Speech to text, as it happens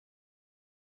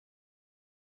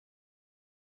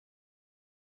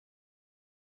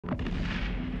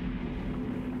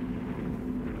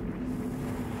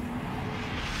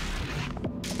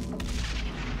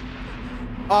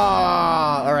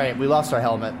Ah, all right, we lost our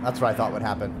helmet. That's what I thought would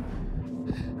happen.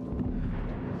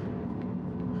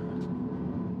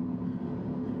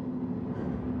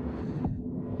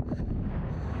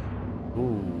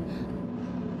 Ooh.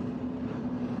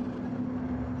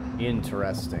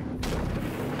 Interesting.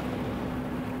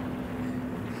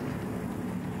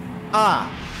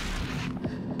 Ah.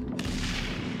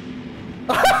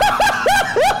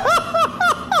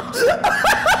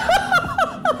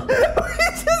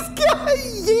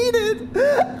 Yeeted.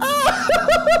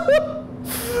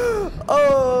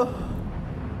 Oh,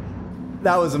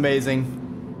 that was amazing.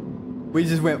 We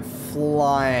just went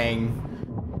flying.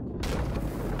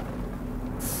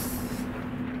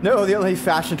 No, the only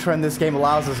fashion trend this game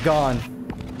allows is gone.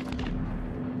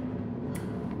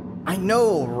 I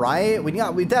know, right? We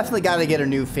definitely got to get a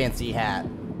new fancy hat.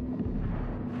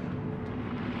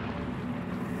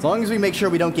 As long as we make sure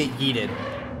we don't get yeeted.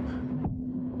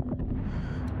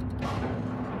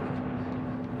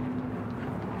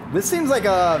 This seems like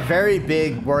a very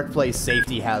big workplace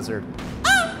safety hazard.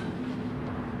 Ah!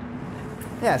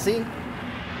 Yeah, see?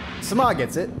 Sama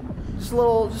gets it. Just a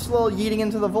little yeeting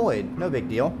into the void. No big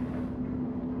deal.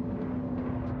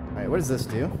 Alright, what does this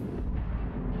do?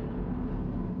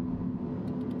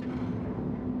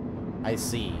 I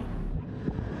see.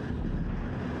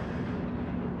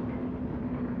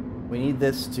 We need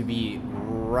this to be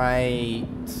right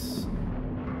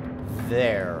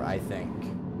there, I think.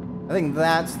 I think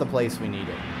that's the place we need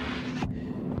it.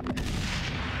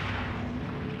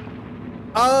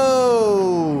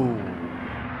 Oh!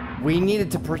 We need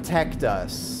it to protect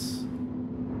us.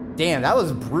 Damn, that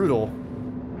was brutal.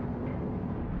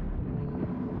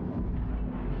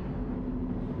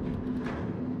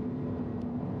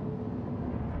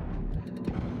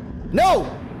 No!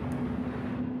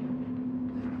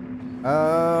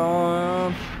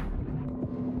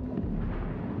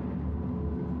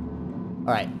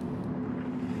 Alright.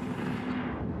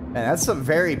 Man, that's some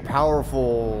very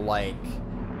powerful, like,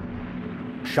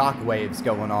 shock waves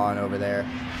going on over there.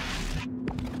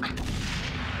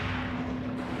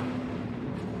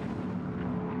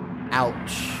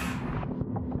 Ouch.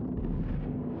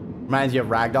 Reminds you of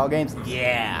ragdoll games?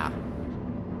 Yeah.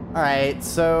 Alright,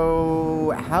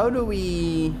 so how do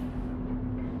we...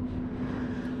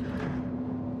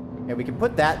 Yeah, we can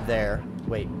put that there.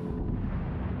 Wait.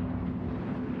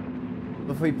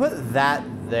 If we put that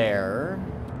there...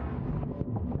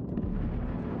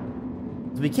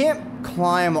 We can't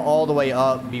climb all the way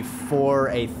up before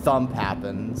a thump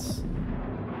happens.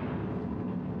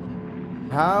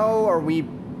 How are we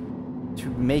to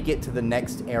make it to the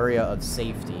next area of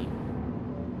safety?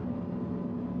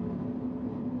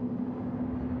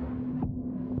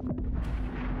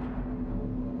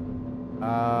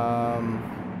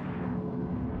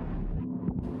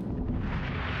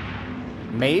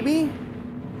 Maybe?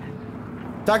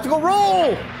 Tactical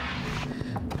roll!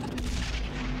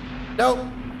 Nope.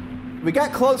 We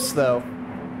got close, though.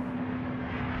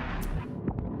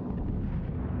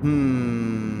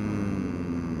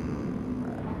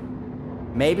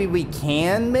 Maybe we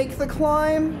can make the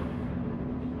climb?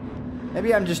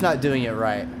 Maybe I'm just not doing it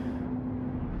right.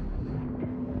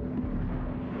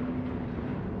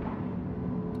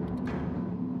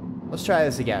 Let's try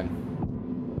this again.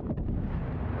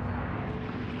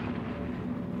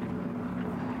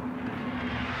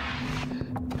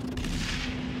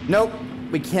 Nope,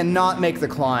 we cannot make the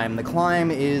climb. The climb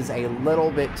is a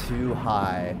little bit too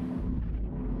high.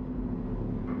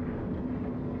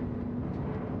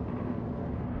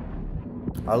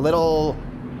 Our little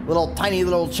tiny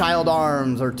little child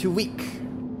arms are too weak.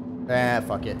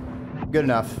 Fuck it. Good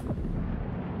enough.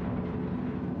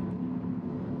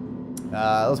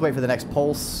 Let's wait for the next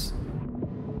pulse.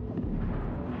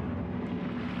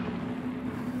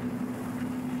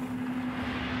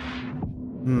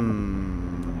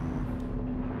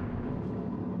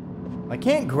 I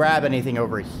can't grab anything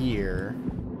over here.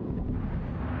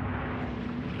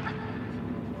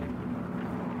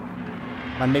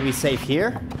 Am I maybe safe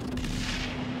here?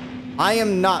 I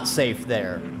am not safe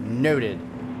there. Noted.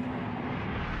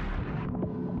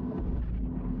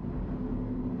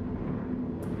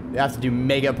 You have to do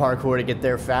mega parkour to get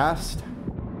there fast?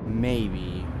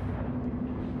 Maybe.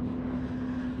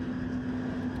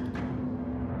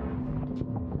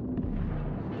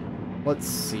 Let's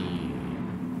see.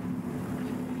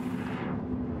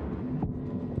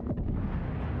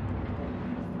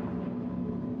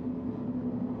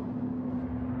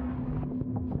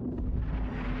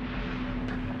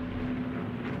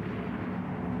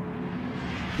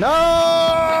 No!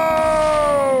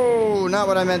 Not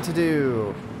what I meant to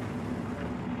do.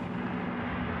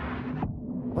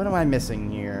 What am I missing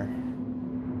here?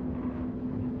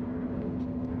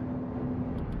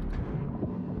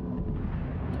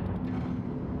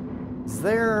 Is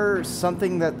there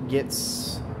something that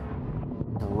gets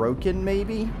broken,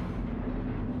 maybe?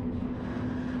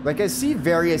 Like, I see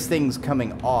various things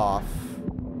coming off.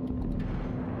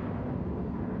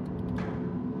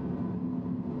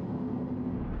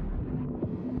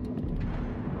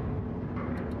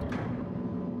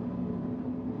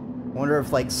 I wonder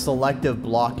if, like, selective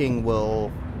blocking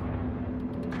will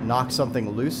knock something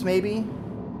loose, maybe?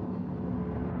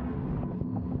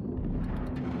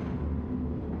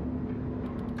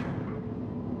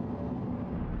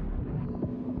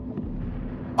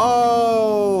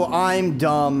 Oh, I'm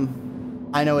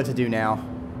dumb. I know what to do now.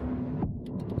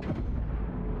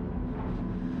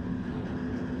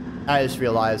 I just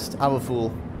realized. I'm a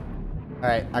fool.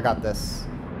 Alright, I got this.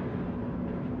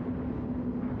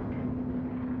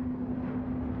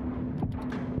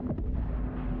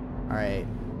 Alright.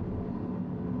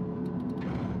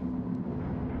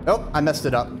 Oh, I messed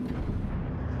it up.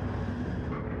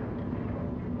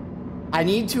 I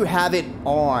need to have it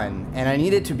on, and I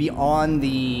need it to be on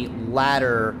the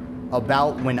ladder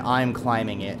about when I'm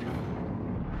climbing it.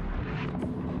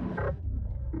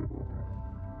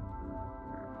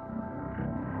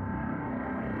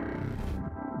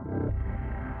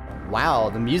 Wow,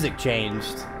 the music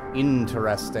changed.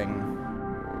 Interesting.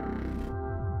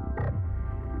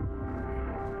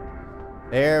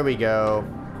 There we go.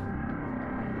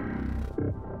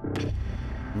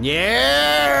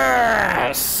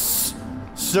 Yes!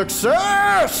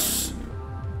 Success!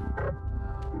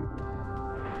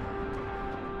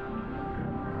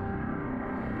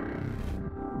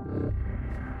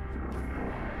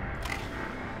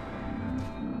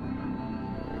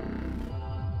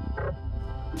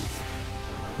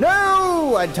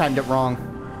 No! I timed it wrong.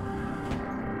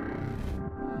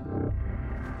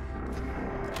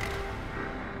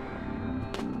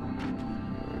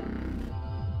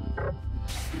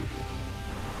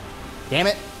 Damn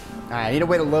it. Alright, I need to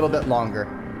wait a little bit longer.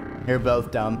 You're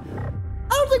both dumb.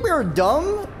 I don't think we were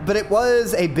dumb, but it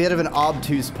was a bit of an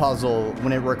obtuse puzzle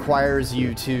when it requires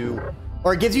you to,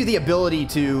 or it gives you the ability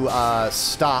to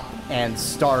stop and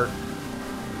start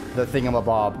the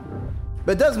thingamabob.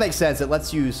 But it does make sense. It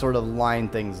lets you sort of line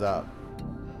things up.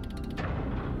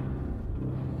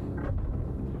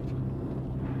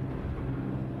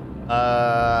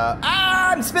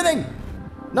 I'm spinning!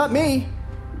 Not me.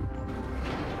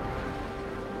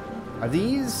 Are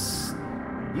these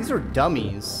are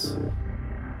dummies.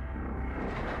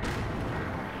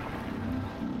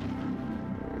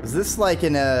 Is this like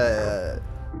an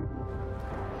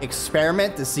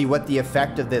experiment to see what the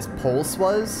effect of this pulse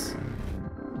was?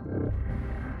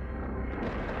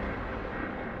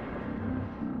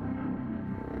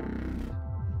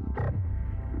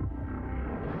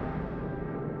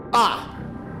 Ah!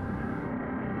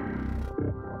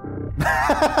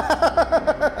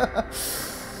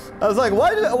 I was like,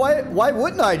 why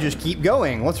wouldn't I just keep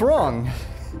going? What's wrong?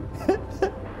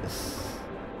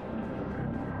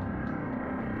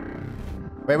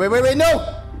 Wait,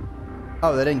 no!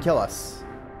 Oh, they didn't kill us.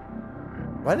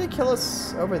 Why did it kill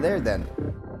us over there then?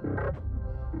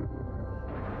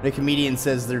 The comedian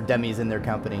says they're dummies in their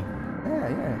company.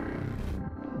 Yeah.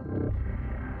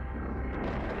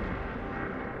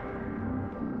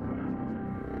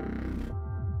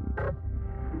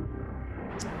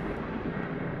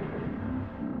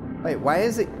 Wait, why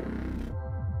is it...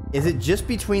 Is it just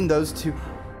between those two?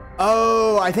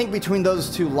 Oh, I think between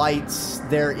those two lights,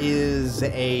 there is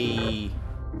a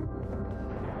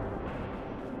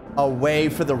way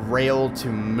for the rail to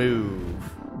move.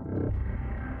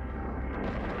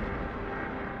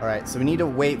 Alright, so we need to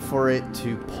wait for it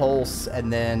to pulse,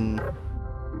 and then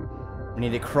we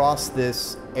need to cross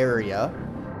this area.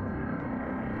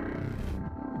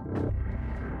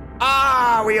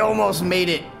 Ah, we almost made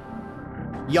it.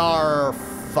 Yar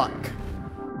fuck.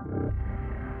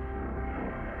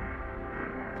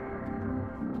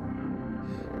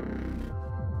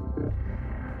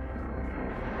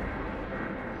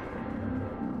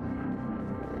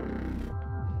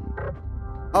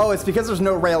 Oh, it's because there's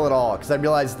no rail at all, because I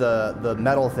realized the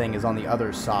metal thing is on the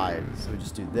other side. So we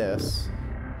just do this.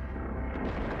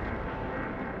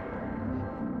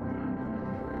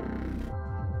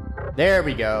 There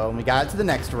we go. We got it to the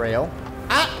next rail.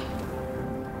 Ah!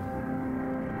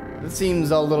 This seems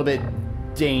a little bit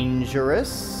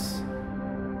dangerous.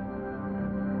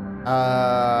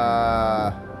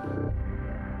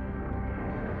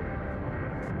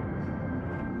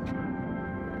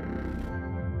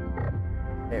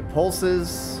 It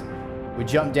pulses. We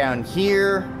jump down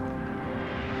here.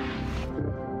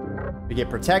 We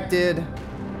get protected.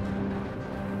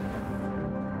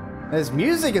 This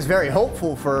music is very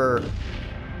hopeful for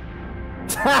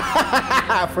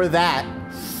For that.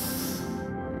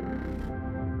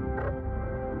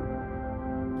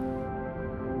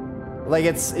 Like,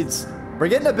 we're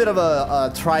getting a bit of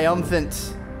a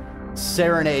triumphant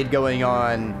serenade going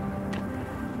on.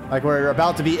 Like, we're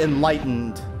about to be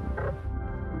enlightened.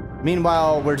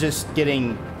 Meanwhile, we're just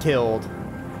getting killed.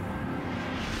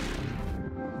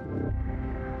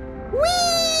 Whee!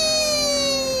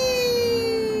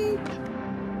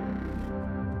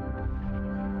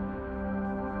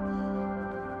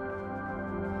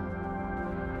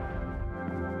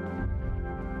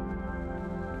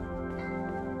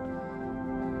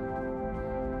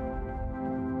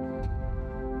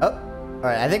 Oh, all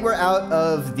right. I think we're out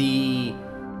of the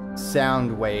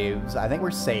sound waves. I think we're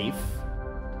safe.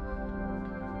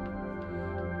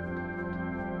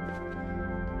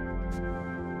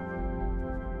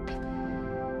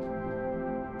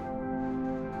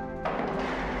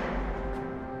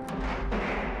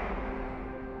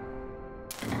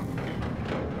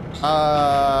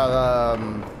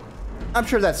 I'm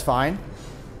sure that's fine.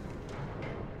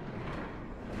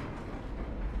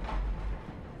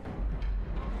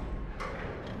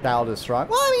 Battle destruct.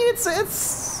 Well, I mean,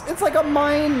 it's like a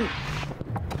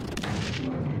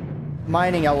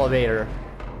mining elevator.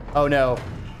 Oh no.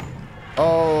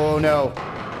 Oh no.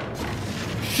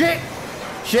 Shit!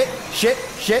 Shit! Shit!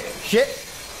 Shit! Shit!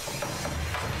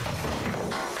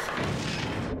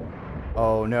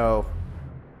 Oh no.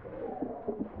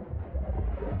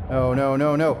 No, no,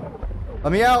 no, no.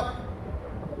 Let me out!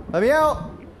 Let me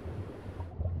out!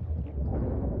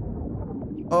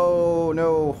 Oh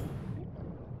no.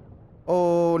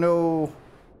 Oh no.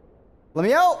 Let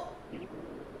me out!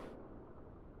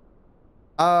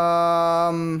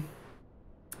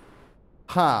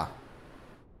 Huh.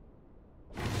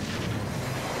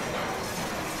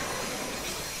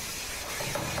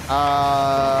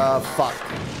 Fuck.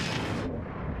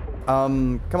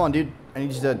 Come on, dude. I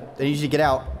need you to get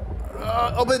out.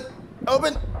 Open!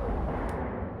 Open!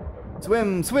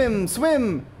 Swim, swim,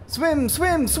 swim! Swim,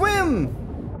 swim, swim!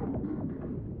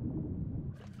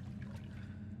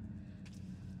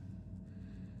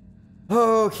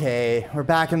 Okay, we're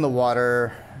back in the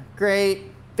water.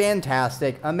 Great,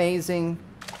 fantastic, amazing.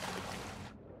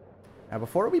 Now,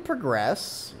 before we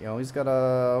progress, you always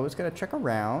gotta check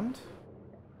around.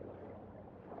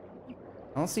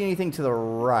 I don't see anything to the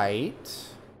right.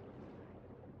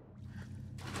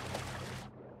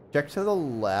 Check to the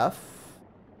left.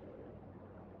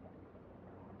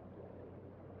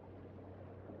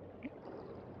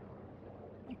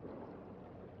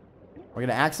 We're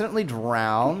gonna accidentally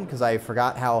drown because I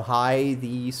forgot how high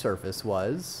the surface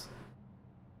was.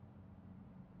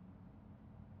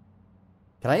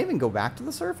 Can I even go back to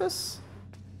the surface?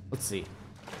 Let's see.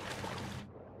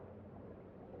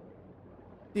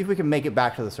 See if we can make it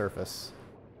back to the surface.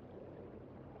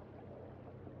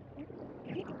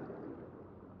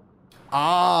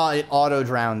 Ah, it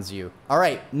auto-drowns you.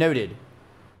 Alright, noted.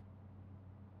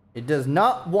 It does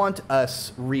not want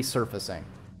us resurfacing.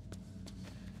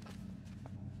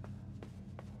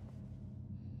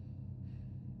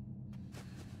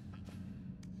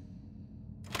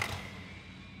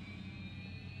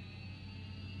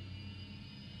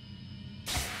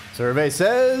 Survey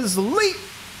says leap!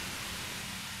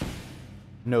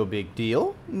 No big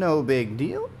deal. No big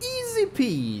deal. Easy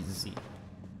peasy.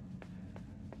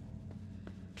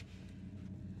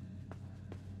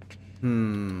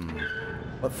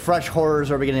 What fresh horrors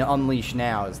are we going to unleash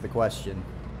now is the question.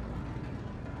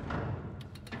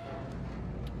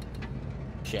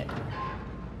 Shit.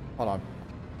 Hold on.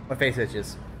 My face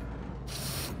itches.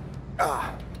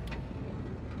 Ah.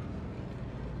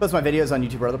 Post my videos on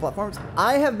YouTube or other platforms.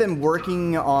 I have been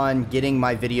working on getting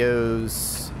my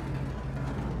videos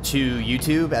to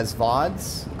YouTube as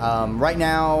VODs. Right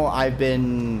now, I've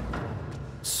been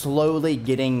slowly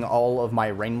getting all of my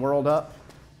Rain World up,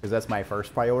 because that's my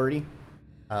first priority.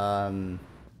 I've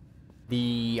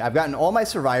gotten all my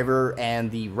Survivor, and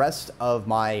the rest of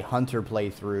my Hunter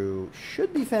playthrough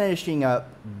should be finishing up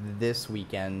this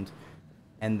weekend.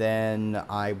 And then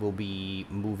I will be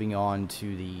moving on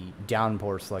to the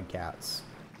Downpour Slugcats,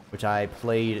 which I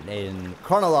played in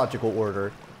chronological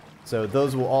order. So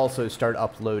those will also start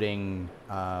uploading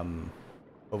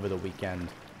over the weekend.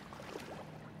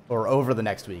 Or over the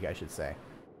next week, I should say.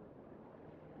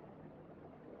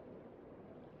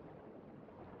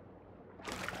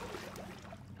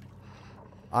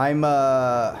 I'm,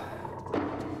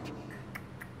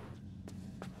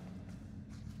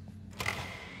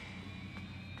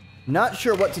 not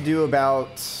sure what to do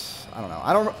about, I don't know.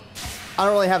 I don't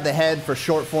really have the head for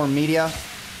short form media,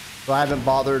 so I haven't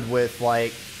bothered with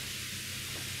like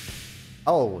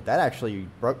Oh, that actually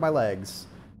broke my legs.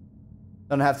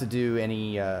 Don't have to do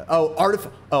any, oh,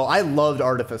 I loved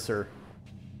Artificer.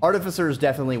 Artificer is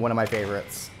definitely one of my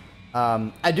favorites.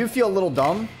 I do feel a little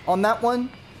dumb on that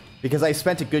one because I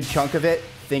spent a good chunk of it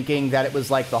thinking that it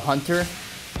was like the Hunter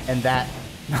and that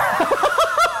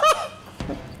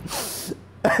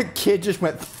a kid just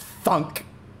went thunk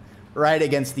right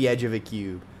against the edge of a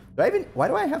cube. Why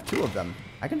do I have two of them?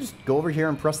 I can just go over here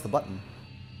and press the button.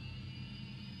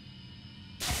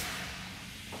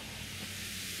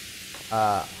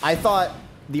 I thought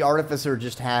the Artificer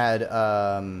just had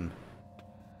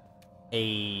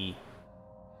a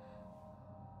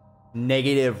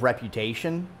negative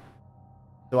reputation.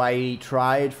 So I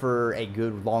tried for a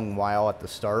good long while at the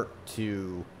start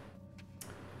to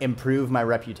improve my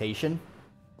reputation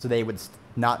so they would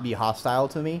not be hostile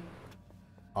to me.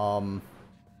 And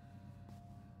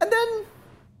then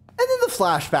the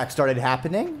flashback started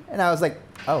happening and I was like,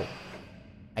 oh,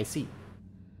 I see.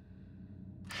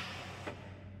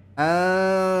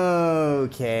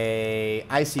 Okay,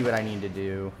 I see what I need to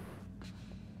do.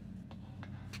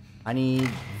 I need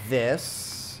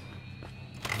this,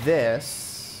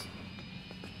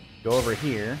 go over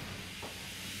here,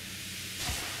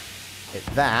 hit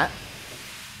that,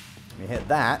 we hit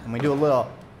that, and we do a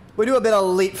bit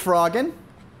of leapfrogging.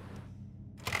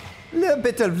 A little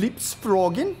bit of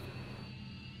leapfrogging.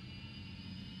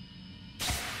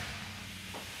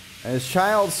 And this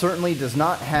child certainly does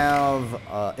not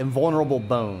have invulnerable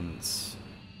bones.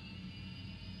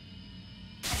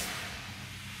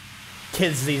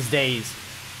 Kids these days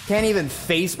can't even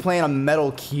faceplant a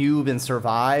metal cube and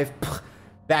survive.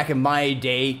 Back in my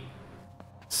day,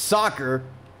 soccer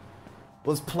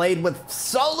was played with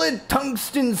solid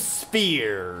tungsten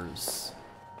spheres.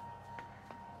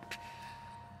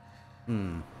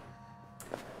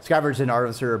 Scavengers and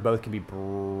Artificer both can be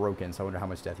broken, so I wonder how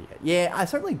much death he had. Yeah, I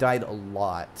certainly died a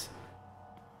lot.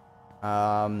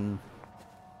 I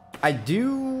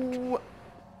do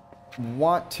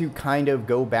want to kind of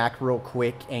go back real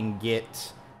quick and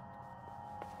get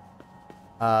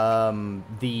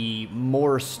the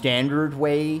more standard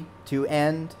way to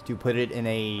end, to put it in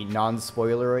a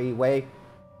non-spoilery way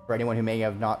for anyone who may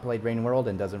have not played Rain World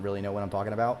and doesn't really know what I'm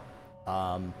talking about.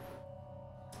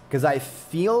 Because I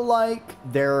feel like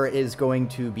there is going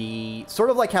to be, sort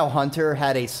of like how Hunter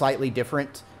had a slightly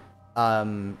different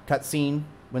cutscene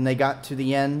when they got to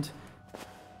the end,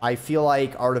 I feel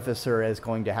like Artificer is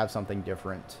going to have something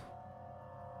different.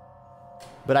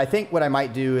 But I think what I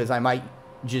might do is I might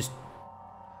just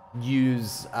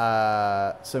use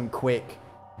some quick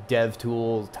dev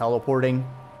tools, teleporting,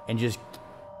 and just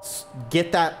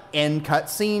get that end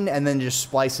cutscene and then just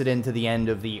splice it into the end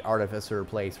of the Artificer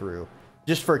playthrough.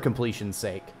 Just for completion's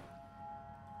sake.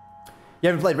 You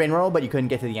haven't played Rain World, but you couldn't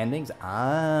get to the endings?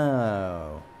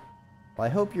 Oh. Well, I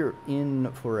hope you're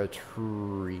in for a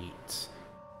treat.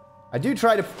 I do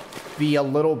try to be a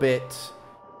little bit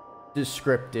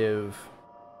descriptive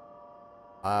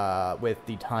with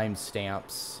the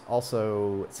timestamps.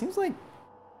 Also, it seems like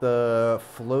the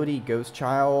floaty ghost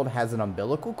child has an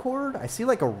umbilical cord. I see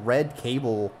like a red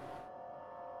cable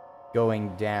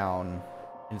going down.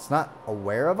 And it's not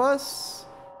aware of us?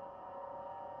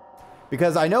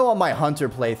 Because I know on my Hunter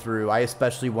playthrough, I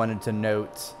especially wanted to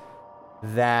note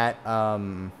that,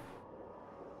 oh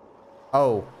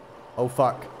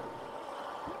fuck.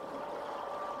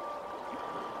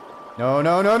 No!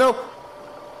 No! No!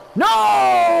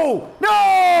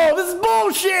 This is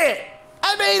bullshit!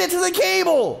 I made it to the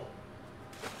cable!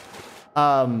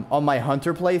 On my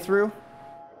Hunter playthrough,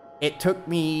 it took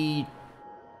me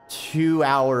 2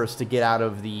 hours to get out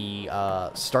of the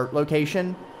start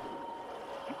location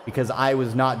because I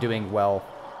was not doing well.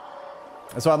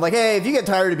 And so I'm like, hey, if you get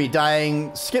tired of me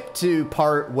dying, skip to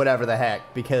part whatever the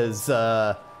heck, because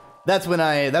that's when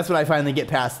I finally get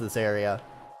past this area.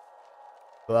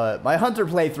 But my Hunter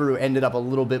playthrough ended up a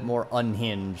little bit more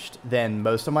unhinged than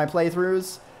most of my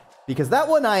playthroughs, because that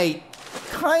one I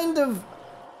kind of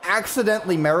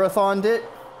accidentally marathoned it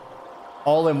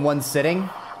all in one sitting.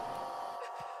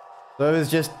 So it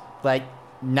was just like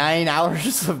 9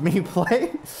 hours of me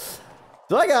playing.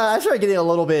 So I started getting a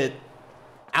little bit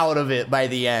out of it by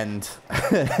the end.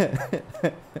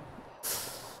 I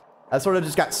sort of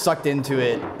just got sucked into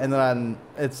it, and then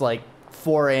it's like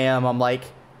 4 a.m. I'm like,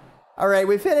 all right,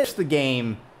 we finished the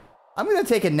game. I'm gonna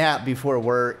take a nap before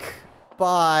work.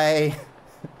 Bye.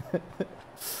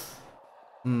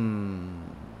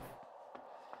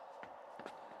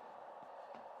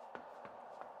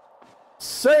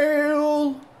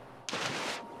 Sail!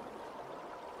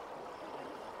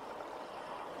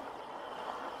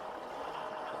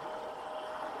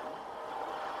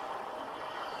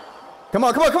 Come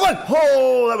on, come on, come on!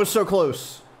 Oh, that was so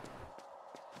close.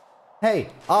 Hey,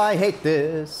 I hate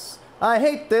this. I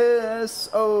hate this.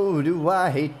 Oh, do I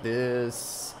hate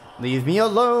this. Leave me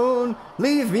alone.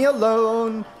 Leave me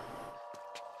alone.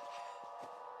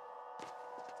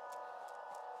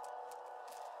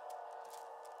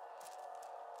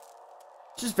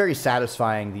 It's just very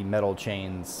satisfying, the metal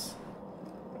chains.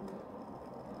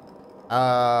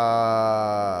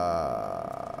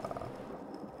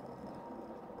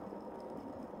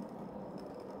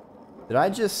 Did I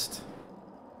just...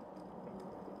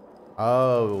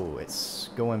 Oh, it's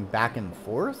going back and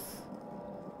forth?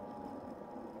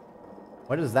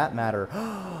 Why does that matter?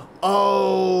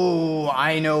 Oh,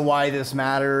 I know why this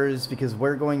matters. Because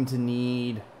we're going to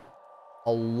need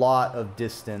a lot of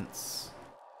distance.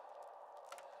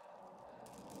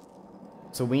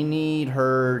 So we need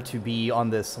her to be on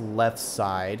this left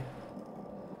side.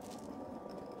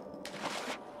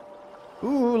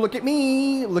 Ooh, look at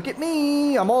me! Look at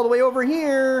me! I'm all the way over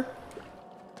here!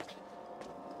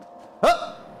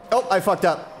 Oh! Oh, I fucked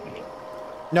up.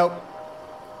 Nope.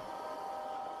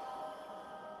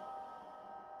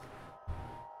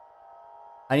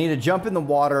 I need to jump in the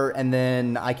water, and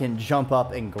then I can jump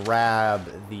up and grab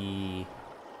the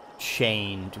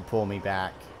chain to pull me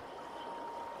back.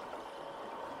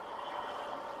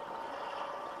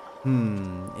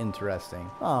 Interesting.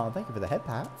 Oh, thank you for the head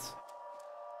pats.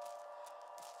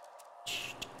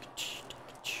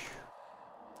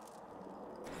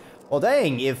 Well,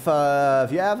 dang, if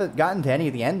you haven't gotten to any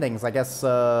of the endings, I guess,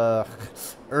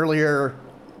 earlier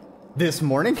this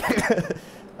morning,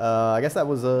 I guess that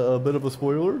was a bit of a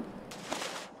spoiler.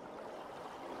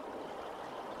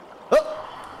 Oh!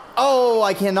 Oh,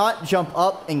 I cannot jump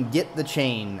up and get the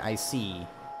chain, I see.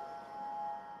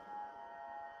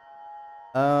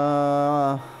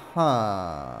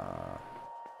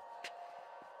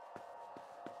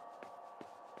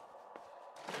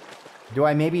 Do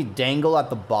I maybe dangle at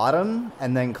the bottom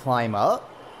and then climb up?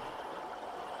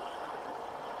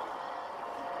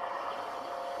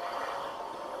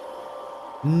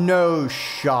 No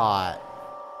shot.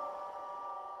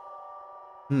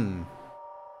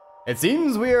 It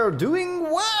seems we are doing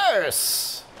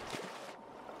worse.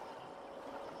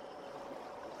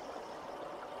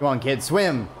 Come on, kid,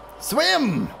 swim.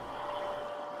 Swim!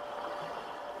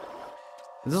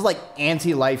 This is like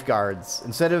anti-lifeguards.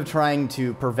 Instead of trying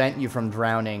to prevent you from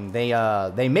drowning,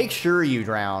 they make sure you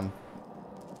drown.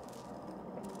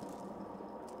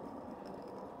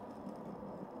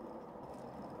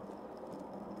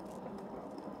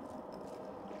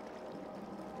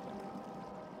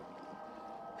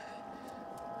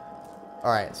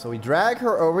 Alright, so we drag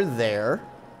her over there.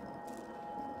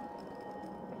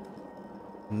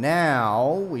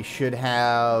 Now, we should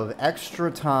have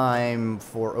extra time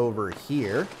for over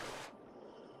here.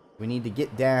 We need to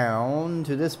get down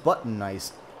to this button,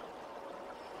 nice.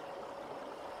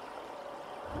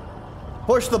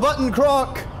 Push the button,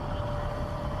 Kronk!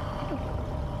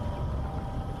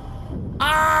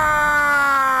 Ah!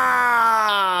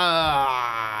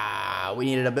 We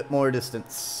needed a bit more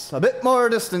distance. A bit more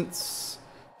distance.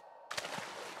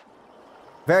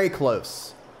 Very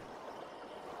close.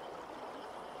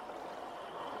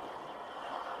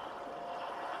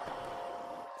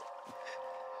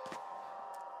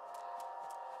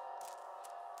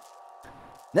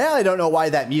 Now I don't know why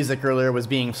that music earlier was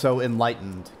being so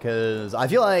enlightened, because I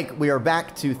feel like we are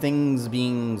back to things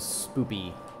being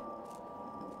spoopy.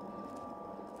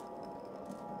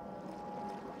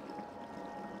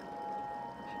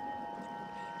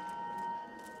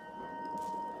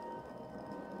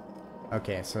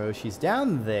 Okay, so she's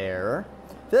down there.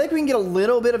 I feel like we can get a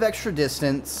little bit of extra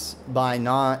distance by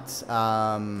not,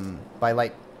 by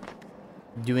like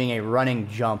doing a running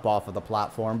jump off of the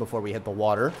platform before we hit the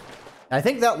water. I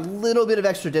think that little bit of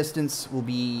extra distance will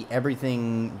be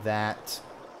everything that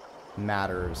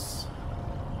matters.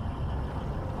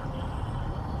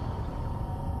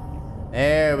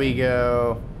 There we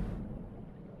go.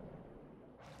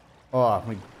 Oh,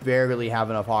 we barely have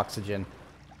enough oxygen.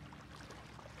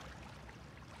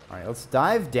 Alright, let's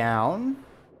dive down.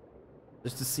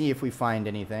 Just to see if we find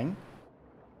anything.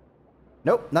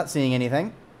 Nope, not seeing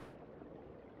anything.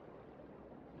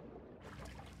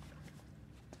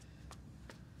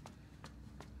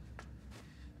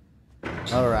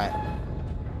 Alright.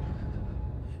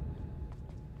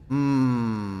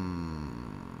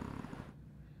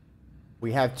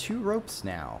 We have 2 ropes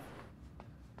now.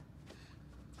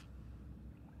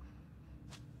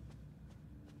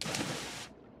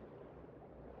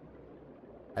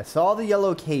 I saw the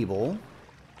yellow cable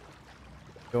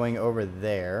going over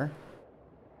there.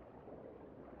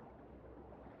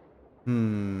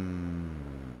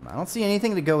 I don't see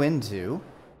anything to go into.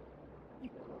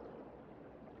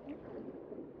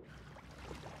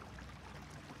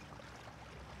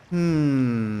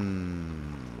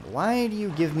 Why do you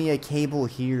give me a cable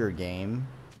here, game?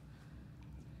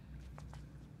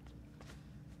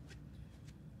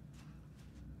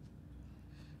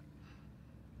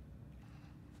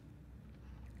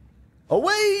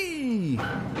 Away!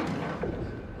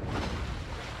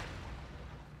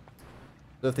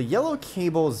 So if the yellow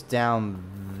cable's down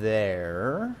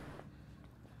there,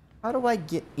 how do I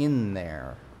get in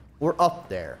there? Or up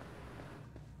there?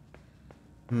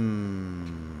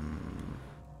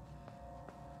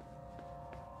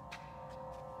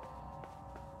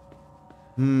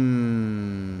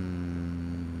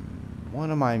 What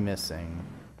am I missing?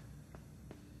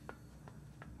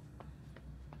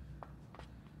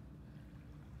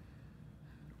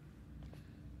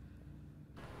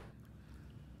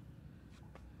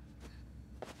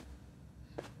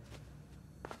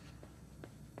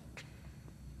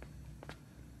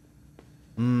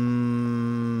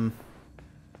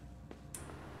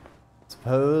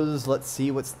 Suppose let's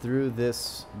see what's through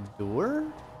this door.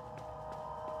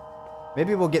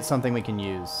 Maybe we'll get something we can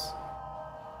use.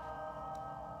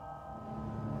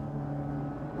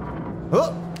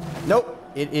 Oh! Nope.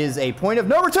 It is a point of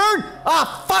no return!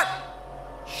 Ah, fuck!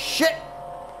 Shit!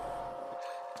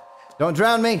 Don't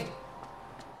drown me.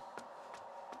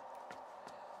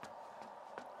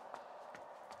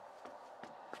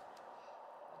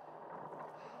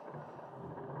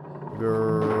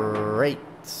 Great.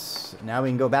 Now we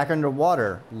can go back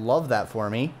underwater. Love that for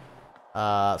me.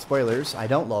 Spoilers. I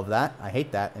don't love that. I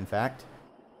hate that, in fact.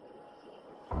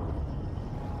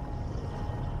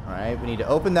 Alright, we need to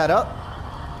open that up.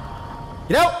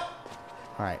 Get out!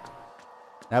 Alright.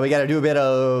 Now we gotta do a bit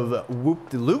of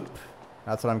whoop-de-loop.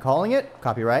 That's what I'm calling it.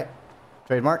 Copyright.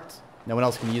 Trademarked. No one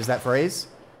else can use that phrase.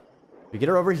 We get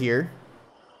her over here.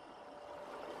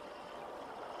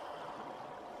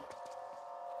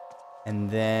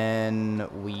 And then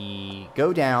we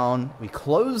go down, we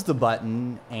close the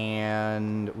button,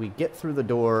 and we get through the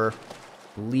door,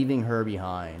 leaving her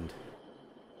behind.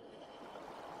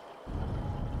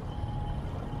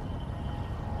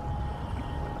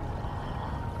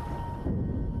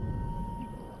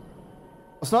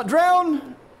 Let's not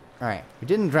drown! Alright, we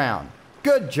didn't drown.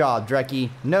 Good job,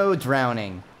 Dreki. No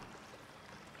drowning.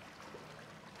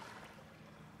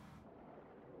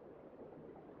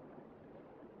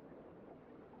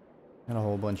 And a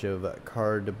whole bunch of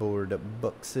cardboard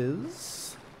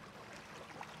boxes.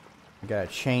 We got a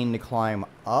chain to climb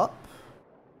up.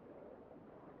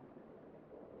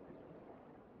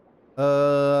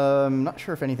 I'm not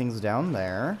sure if anything's down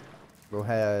there. Go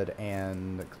ahead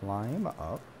and climb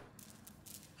up.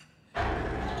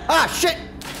 Ah, shit!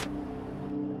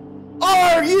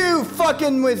 Are you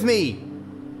fucking with me?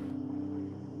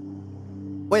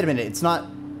 Wait a minute, it's not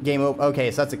game over.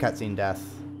 Okay, so that's a cutscene death.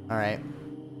 Alright.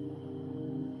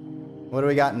 What do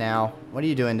we got now? What are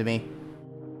you doing to me?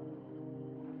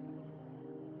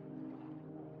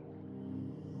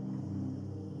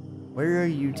 Where are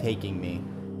you taking me?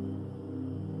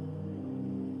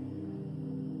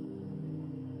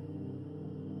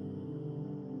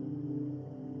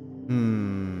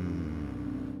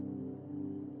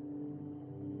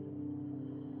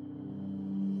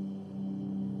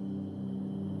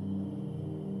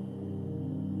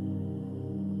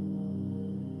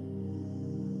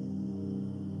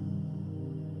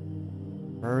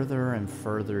 Further and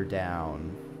further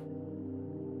down.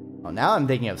 Oh, now I'm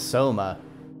thinking of Soma.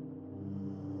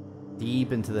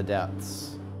 Deep into the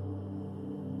depths.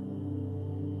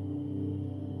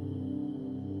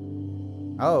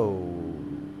 Oh.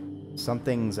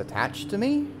 Something's attached to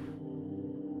me?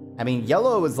 I mean,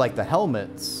 yellow is like the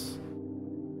helmets.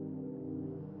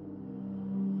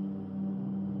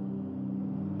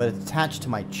 But it's attached to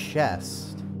my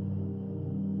chest.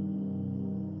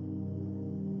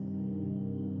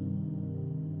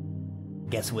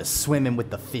 Guess we're swimming with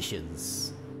the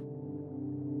fishes.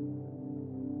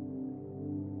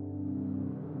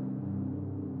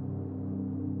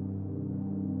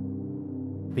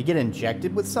 We get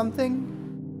injected with something?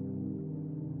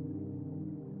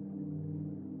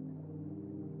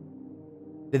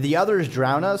 Did the others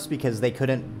drown us because they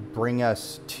couldn't bring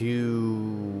us to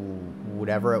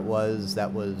whatever it was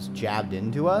that was jabbed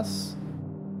into us?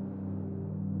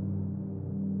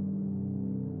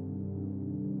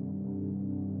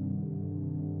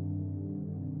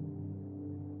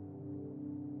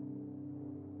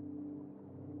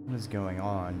 What is going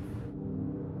on?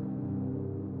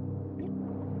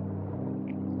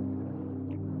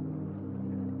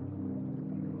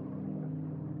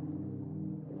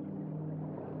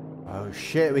 Oh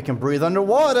shit, we can breathe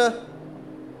underwater.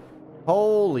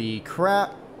 Holy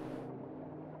crap.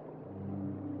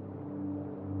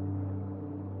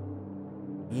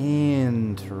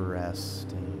 Interesting.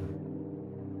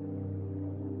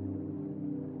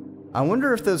 I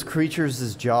wonder if those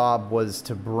creatures' job was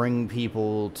to bring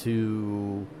people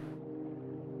to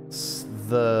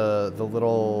the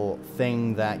little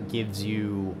thing that gives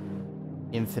you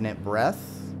infinite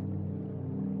breath.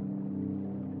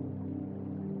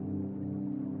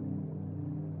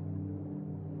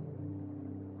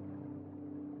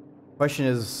 Question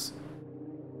is,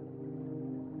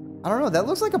 I don't know, that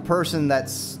looks like a person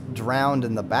that's drowned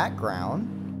in the background.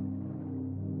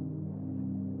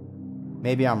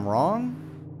 Maybe I'm wrong?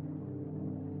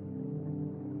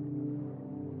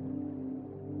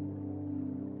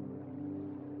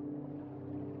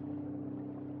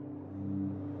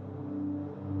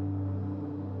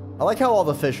 I like how all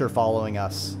the fish are following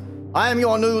us. I am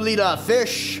your new leader,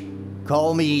 fish.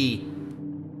 Call me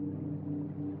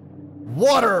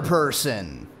Water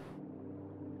Person.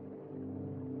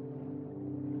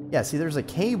 Yeah, see, there's a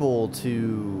cable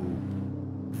to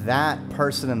that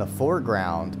person in the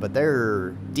foreground, but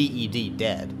they're DED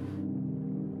dead.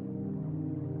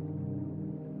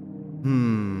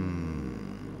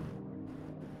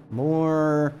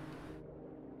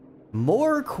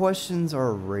 More questions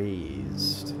are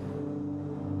raised.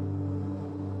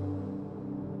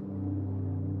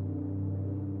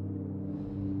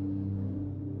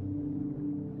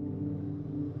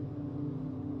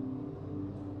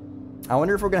 I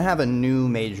wonder if we're gonna have a new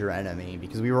major enemy,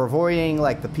 because we were avoiding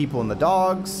like the people and the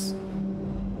dogs.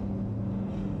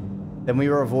 Then we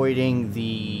were avoiding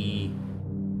the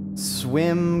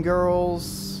swim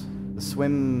girls. The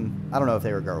swim, I don't know if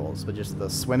they were girls, but just the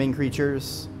swimming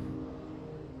creatures.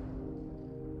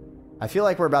 I feel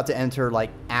like we're about to enter like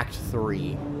Act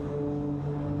 3.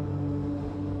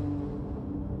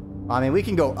 I mean, we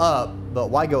can go up, but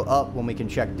why go up when we can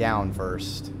check down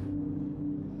first?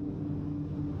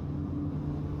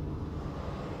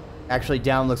 Actually,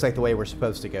 down looks like the way we're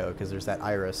supposed to go, because there's that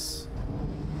iris.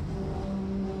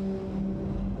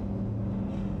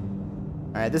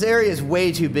 Alright, this area is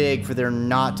way too big for there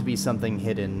not to be something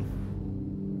hidden.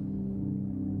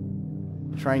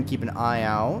 Try and keep an eye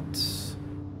out.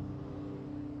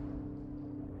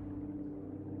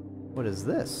 What is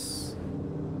this?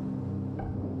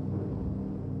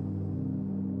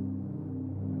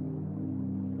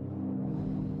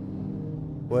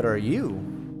 What are you?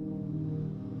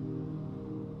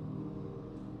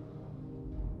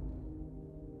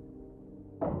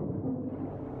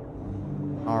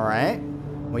 Alright.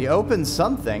 We opened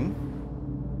something.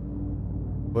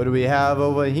 What do we have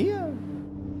over here?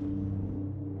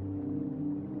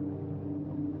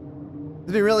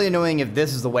 It'd be really annoying if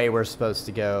this is the way we're supposed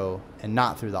to go and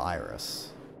not through the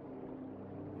iris.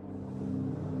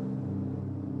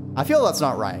 I feel that's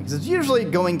not right, because it's usually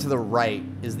going to the right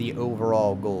is the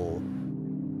overall goal.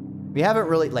 We haven't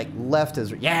really, like, left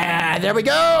as... Yeah, there we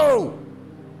go!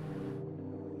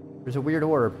 There's a weird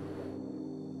orb.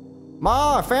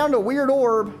 Ma, I found a weird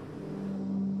orb.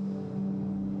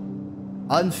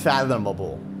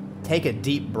 Unfathomable. Take a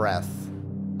deep breath.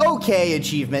 Okay,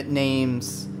 achievement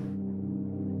names.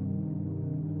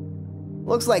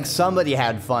 Looks like somebody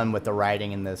had fun with the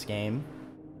writing in this game.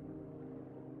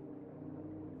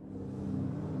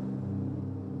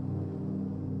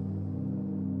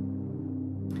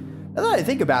 Now that I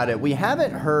think about it, we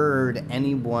haven't heard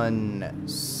anyone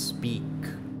speak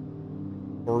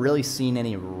or really seen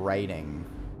any writing.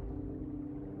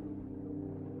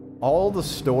 All the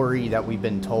story that we've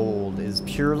been told is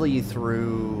purely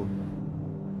through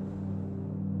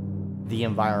the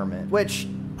environment, which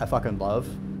I fucking love.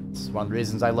 It's one of the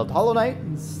reasons I loved Hollow Knight.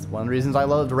 It's one of the reasons I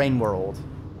loved Rain World.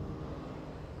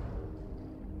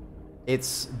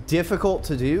 It's difficult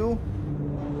to do,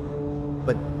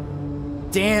 but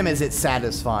damn is it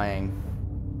satisfying.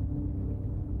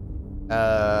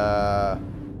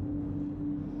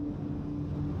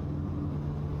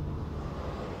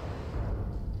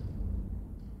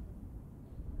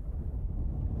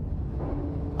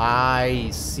 I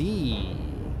see.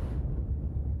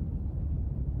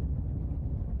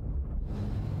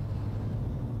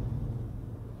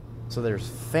 So there's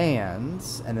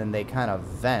fans, and then they kind of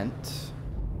vent.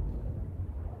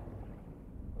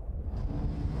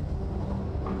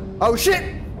 Oh,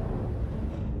 shit!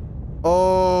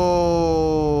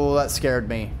 Oh, that scared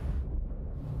me.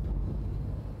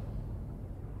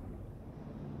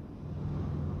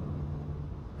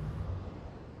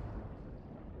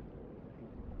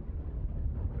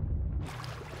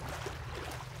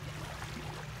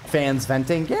 Fans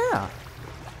venting? Yeah.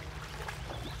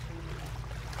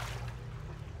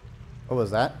 What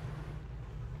was that?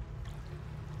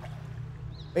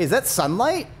 Wait, is that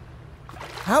sunlight?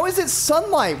 How is it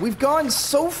sunlight? We've gone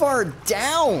so far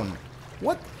down.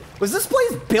 What? Was this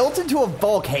place built into a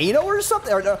volcano or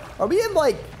something? Are we in,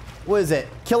 like, what is it?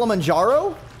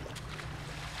 Kilimanjaro?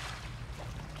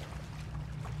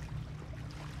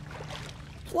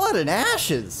 Blood and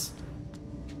ashes.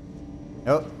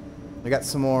 Oh, we got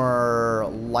some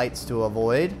more lights to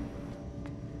avoid.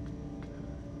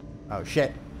 Oh,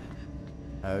 shit.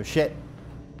 Oh, shit.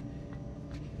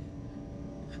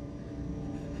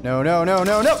 No, no, no,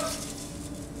 no, no!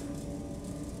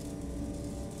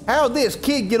 How'd this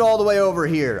kid get all the way over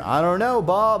here? I don't know,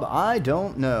 Bob. I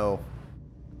don't know.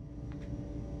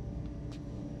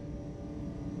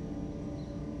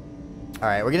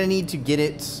 Alright, we're gonna need to get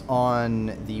it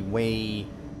on the way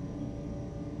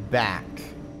back.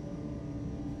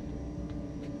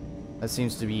 That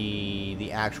seems to be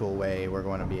the actual way we're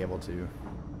going to be able to.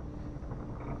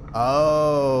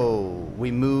 Oh,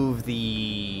 we move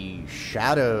the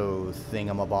shadow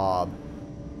thingamabob.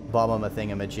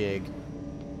 Bobama-thingamajig.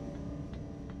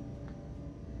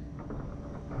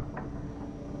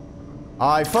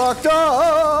 I fucked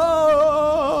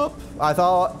up! I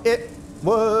thought it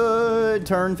would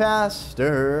turn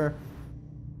faster.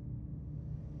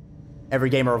 Every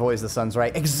gamer avoids the sun's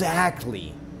right.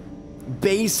 Exactly.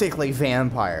 Basically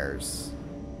vampires.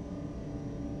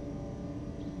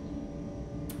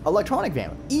 Electronic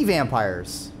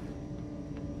e-vampires.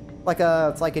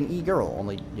 It's like an e-girl,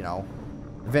 only, you know,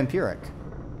 vampiric.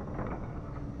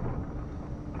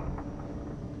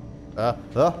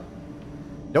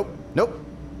 Nope, nope.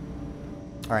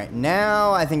 Alright,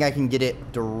 now I think I can get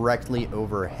it directly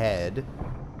overhead.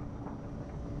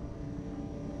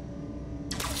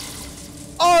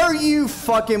 Are you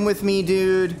fucking with me,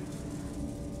 dude?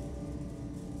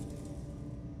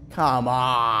 Come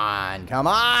on, come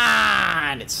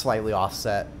on! It's slightly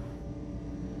offset.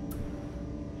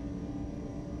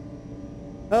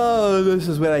 Oh, this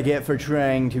is what I get for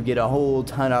trying to get a whole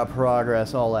ton of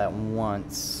progress all at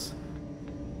once.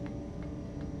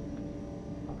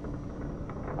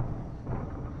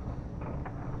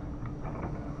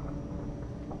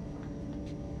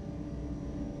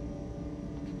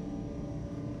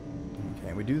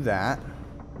 Okay, we do that.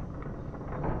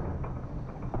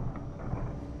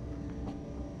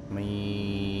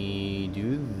 We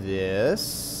do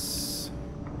this.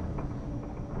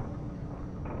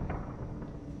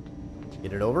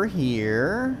 Get it over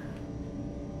here.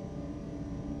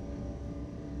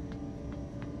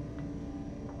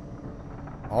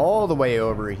 All the way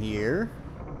over here.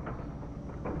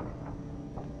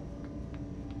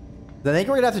 Then I think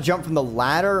we're gonna have to jump from the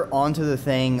ladder onto the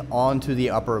thing onto the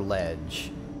upper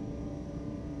ledge.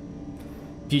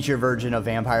 Future version of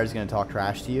vampire is gonna talk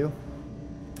trash to you.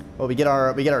 Well, we get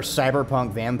our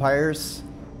cyberpunk vampires.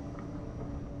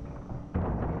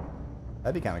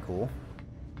 That'd be kind of cool.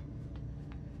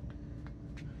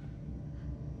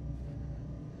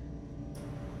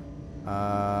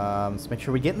 Let's make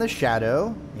sure we get in the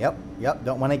shadow. Yep, yep.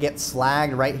 Don't want to get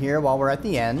slagged right here while we're at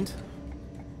the end.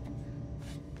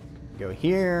 Go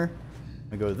here.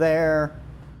 We go there.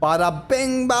 Bada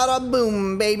bing, bada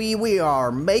boom, baby. We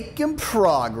are making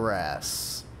progress.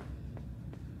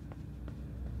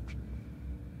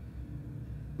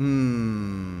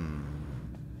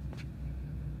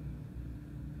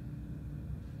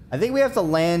 I think we have to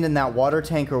land in that water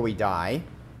tank or we die.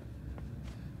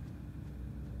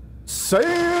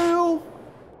 Sail!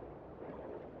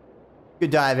 Good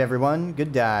dive, everyone.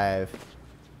 Good dive.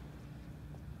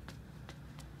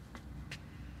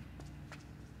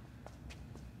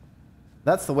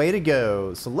 That's the way to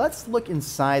go. So let's look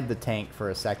inside the tank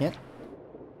for a second.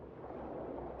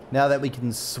 Now that we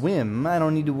can swim, I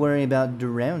don't need to worry about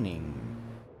drowning.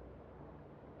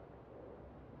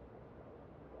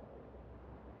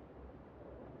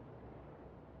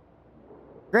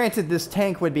 Granted, this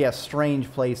tank would be a strange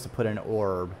place to put an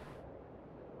orb.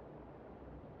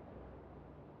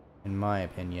 In my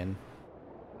opinion.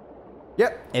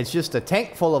 Yep, it's just a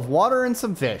tank full of water and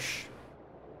some fish.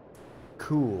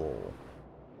 Cool.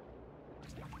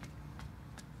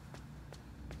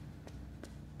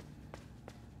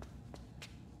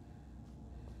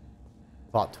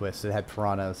 Plot twist, it had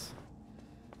piranhas.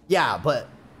 Yeah, but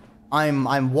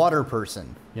I'm water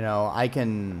person. You know,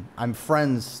 I'm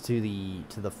friends to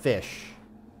the fish.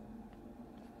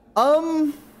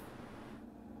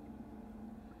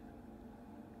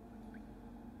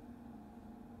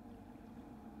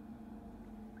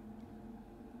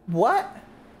 What?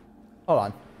 Hold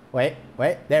on. Wait,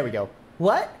 there we go.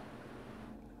 What?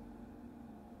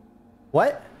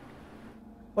 What?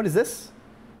 What is this?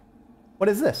 What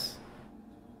is this?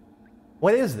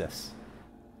 What is this?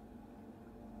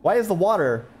 Why is the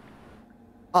water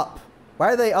up?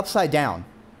 Why are they upside down?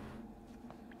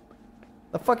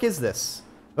 The fuck is this?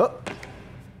 Oh.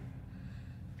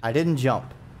 I didn't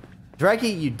jump.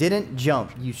 Dreki, you didn't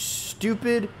jump. You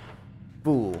stupid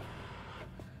fool.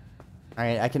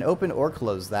 Alright, I can open or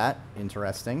close that.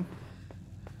 Interesting.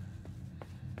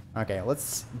 Okay,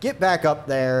 let's get back up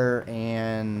there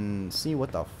and see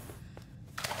what the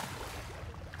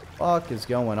fuck is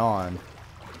going on.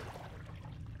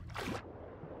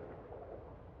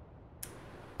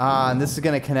 And this is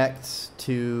going to connect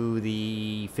to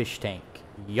the fish tank.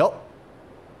 Yup.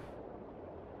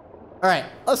 Alright,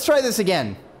 let's try this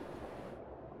again.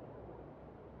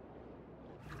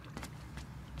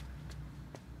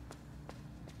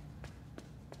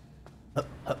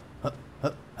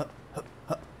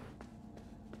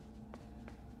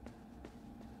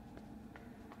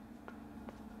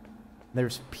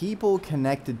 There's people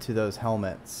connected to those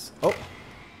helmets. Oh.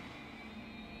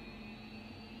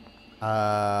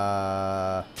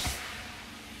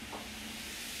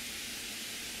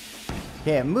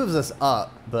 Yeah, it moves us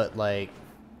up, but like,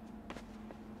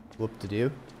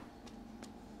 whoop-de-doo.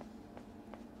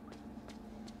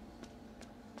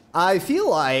 I feel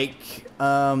like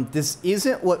this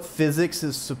isn't what physics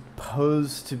is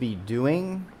supposed to be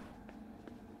doing.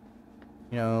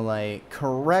 You know, like,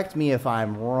 correct me if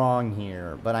I'm wrong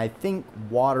here, but I think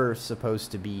water's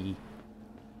supposed to be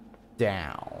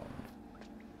down.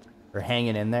 Or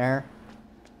hanging in there.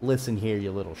 Listen here,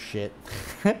 you little shit.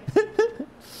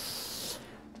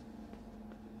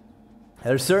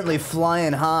 They're certainly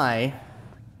flying high.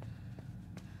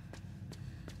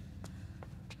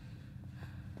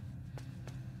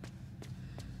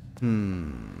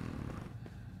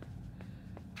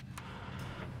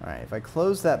 Alright, if I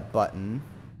close that button...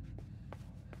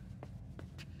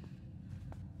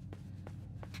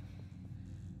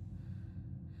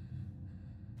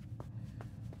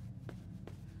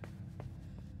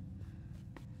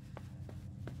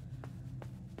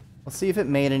 Let's see if it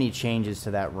made any changes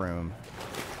to that room.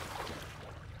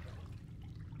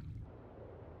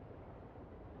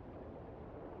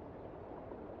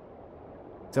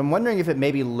 So I'm wondering if it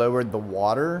maybe lowered the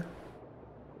water.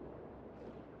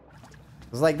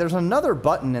 It's like there's another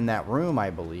button in that room, I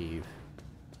believe.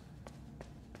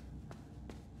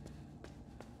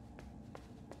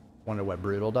 Wonder what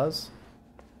Brutal does.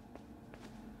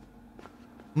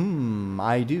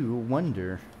 I do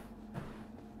wonder.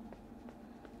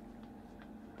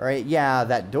 Alright, yeah,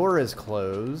 that door is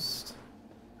closed.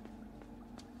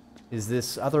 Is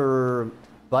this other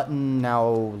button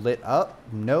now lit up?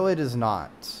 No, it is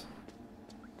not.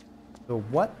 So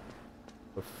what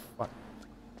the fuck?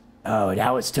 Oh,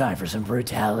 now it's time for some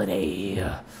brutality.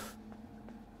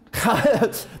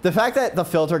 The fact that the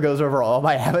filter goes over all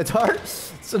my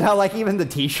avatars, so now like even the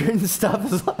t-shirt and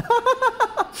stuff is like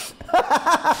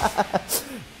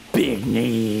Big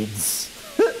needs.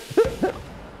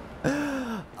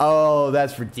 Oh,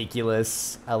 that's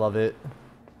ridiculous. I love it.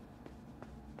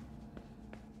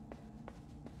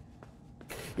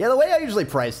 Yeah, the way I usually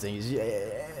price things,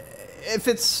 if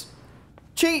it's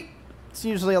cheap, it's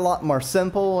usually a lot more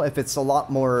simple. If it's a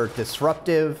lot more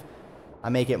disruptive, I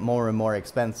make it more and more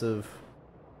expensive.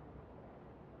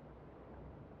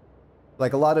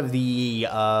 Like a lot of the,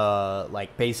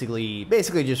 like basically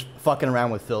just fucking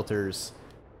around with filters,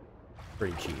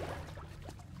 pretty cheap.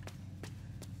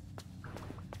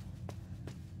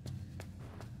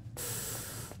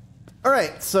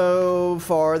 Alright, so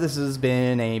far this has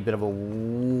been a bit of a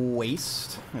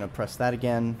waste. I'm gonna press that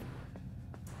again.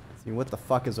 See what the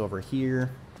fuck is over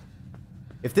here.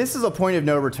 If this is a point of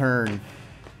no return...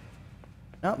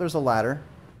 Oh, there's a ladder.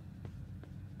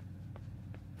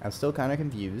 I'm still kind of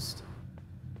confused.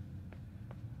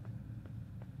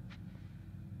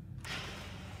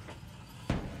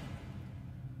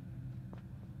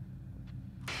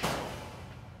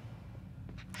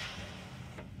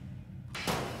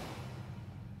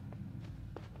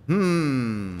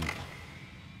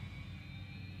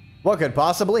 What could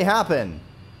possibly happen?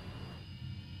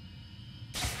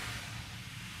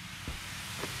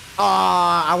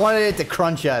 I wanted it to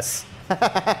crunch us.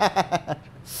 I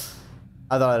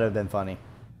thought it would have been funny.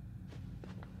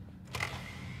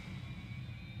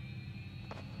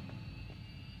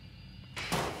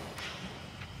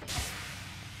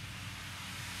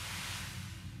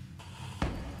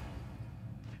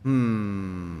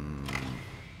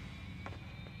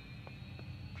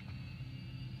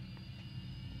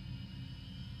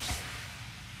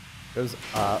 Goes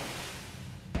up.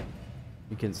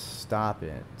 You can stop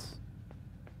it.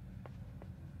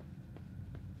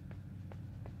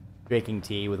 Drinking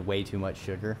tea with way too much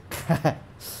sugar. I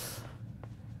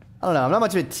don't know, I'm not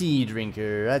much of a tea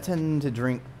drinker. I tend to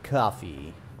drink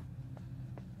coffee.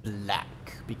 Black,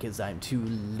 because I'm too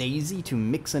lazy to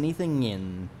mix anything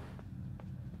in.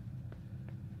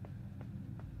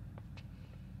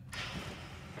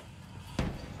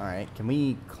 Alright, can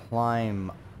we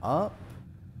climb up?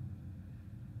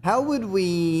 How would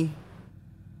we...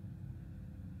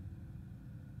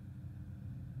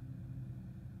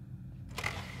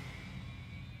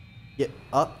 get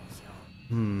up?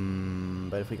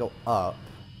 But if we go up...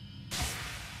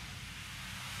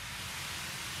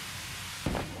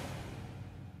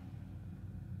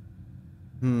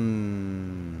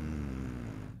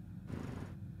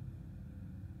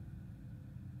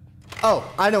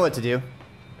 Oh, I know what to do.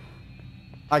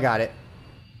 I got it.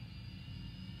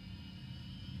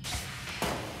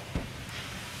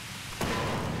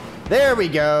 There we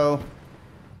go.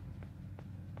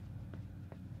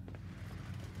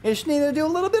 You just need to do a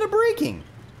little bit of braking.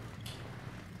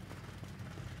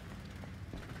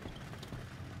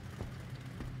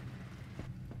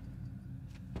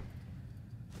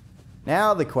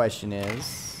 Now the question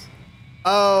is...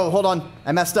 Oh, hold on.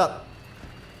 I messed up.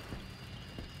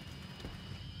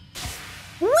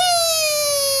 Whee!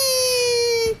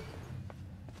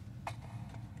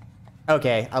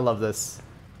 Okay, I love this.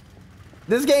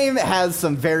 This game has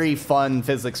some very fun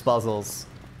physics puzzles.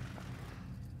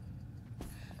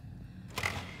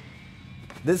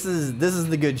 This is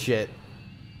the good shit.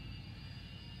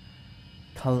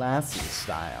 Classy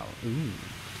style. Ooh.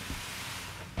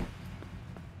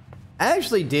 I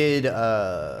actually did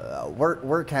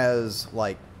work has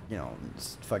like, you know,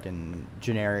 fucking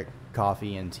generic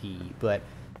coffee and tea, but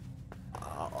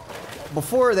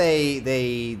before they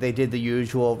did the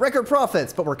usual record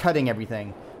profits, but we're cutting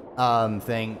everything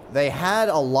thing. They had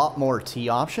a lot more tea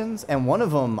options, and one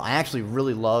of them I actually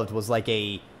really loved was like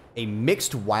a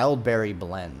mixed wild berry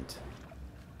blend.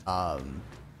 That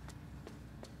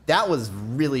was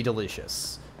really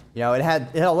delicious. You know, it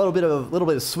had a little bit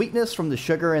of sweetness from the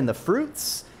sugar and the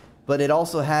fruits, but it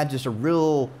also had just a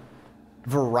real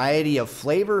variety of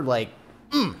flavor. Like,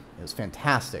 it was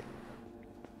fantastic.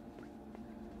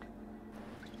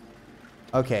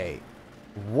 Okay,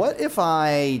 what if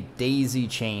I daisy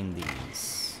chain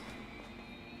these?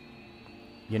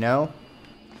 You know?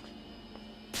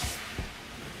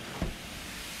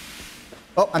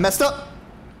 Oh, I messed up!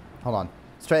 Hold on.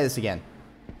 Let's try this again.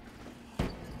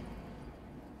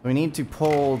 We need to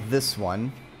pull this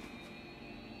one.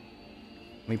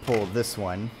 We pull this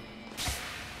one.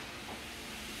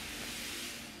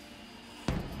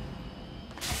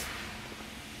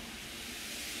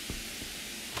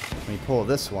 We pull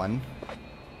this one.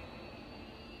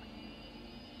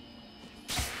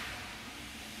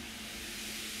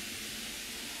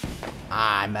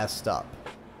 Ah, I messed up.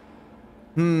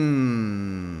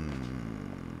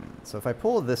 So if I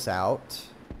pull this out...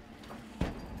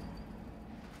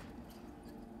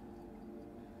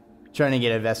 Trying to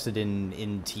get invested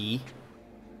in tea.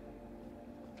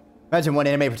 Imagine one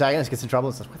anime protagonist gets in trouble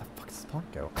and says, where the fuck does this plot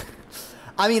go?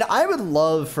 I mean, I would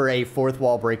love for a fourth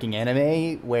wall breaking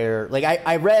anime where, like,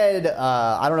 I read,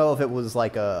 I don't know if it was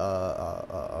like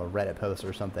a Reddit post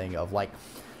or something of like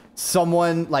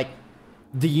someone, like,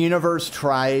 the universe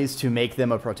tries to make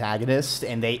them a protagonist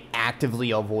and they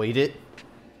actively avoid it.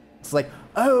 It's like,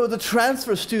 oh, the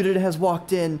transfer student has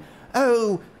walked in.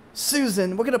 Oh,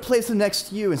 Susan, we're gonna place him next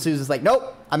to you. And Susan's like,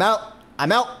 nope, I'm out.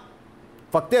 I'm out.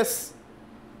 Fuck this.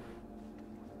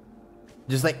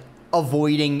 Just like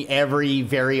avoiding every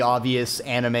very obvious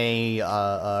anime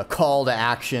call to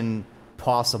action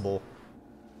possible.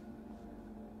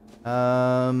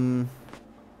 Okay,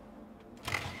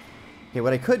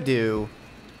 what I could do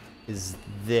is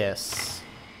this.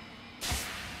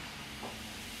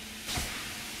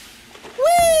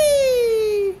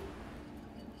 Whee!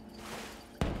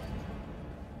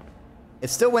 It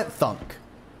still went thunk.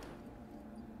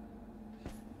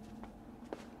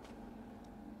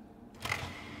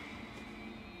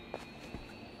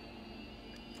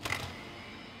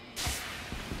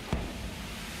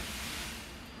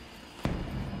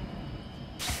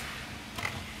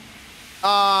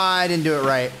 Ah, I didn't do it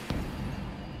right.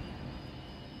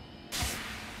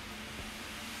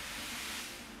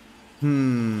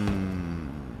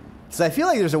 So I feel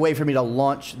like there's a way for me to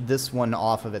launch this one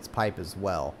off of its pipe as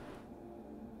well.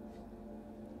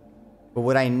 But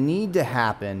what I need to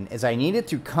happen is I need it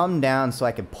to come down so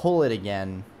I can pull it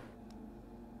again.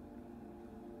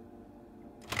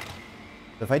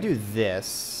 So if I do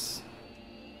this...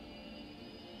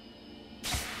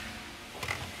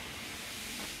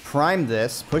 prime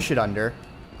this, push it under,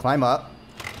 climb up.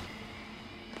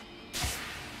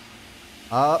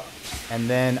 Up. And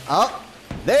then up.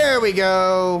 There we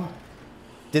go.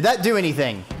 Did that do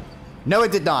anything? No,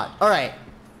 it did not. All right.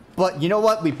 But you know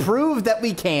what? We proved that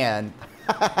we can.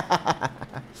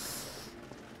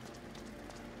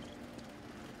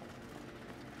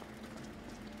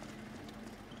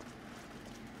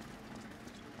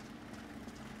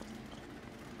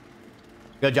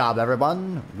 Good job,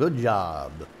 everyone. Good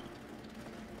job.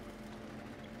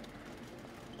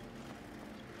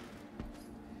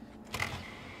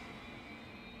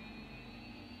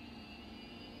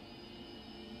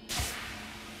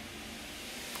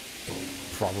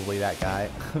 Probably that guy.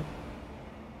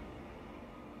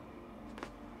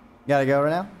 Gotta go right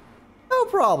now? No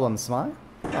problem, Smile.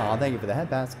 Aw, thank you for the head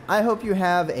pass. I hope you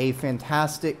have a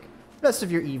fantastic rest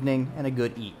of your evening and a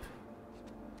good eat.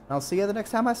 I'll see you the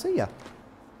next time I see you.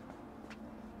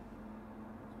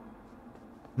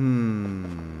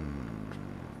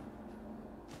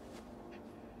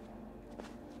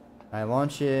 I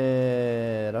launch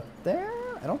it up there?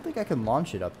 I don't think I can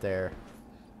launch it up there.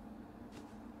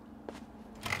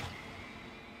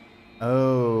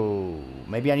 Oh,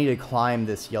 maybe I need to climb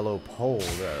this yellow pole,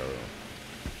 though.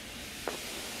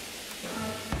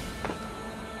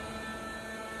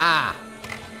 Ah!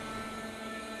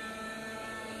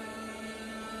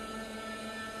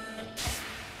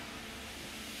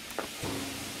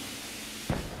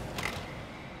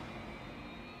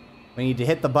 We need to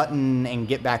hit the button and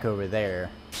get back over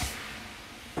there.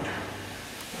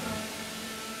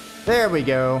 There we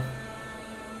go.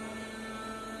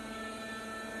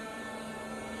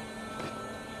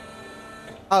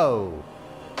 Oh.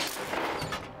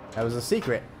 That was a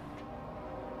secret.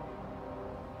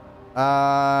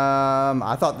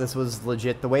 I thought this was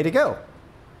legit the way to go.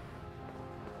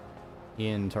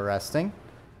 Interesting.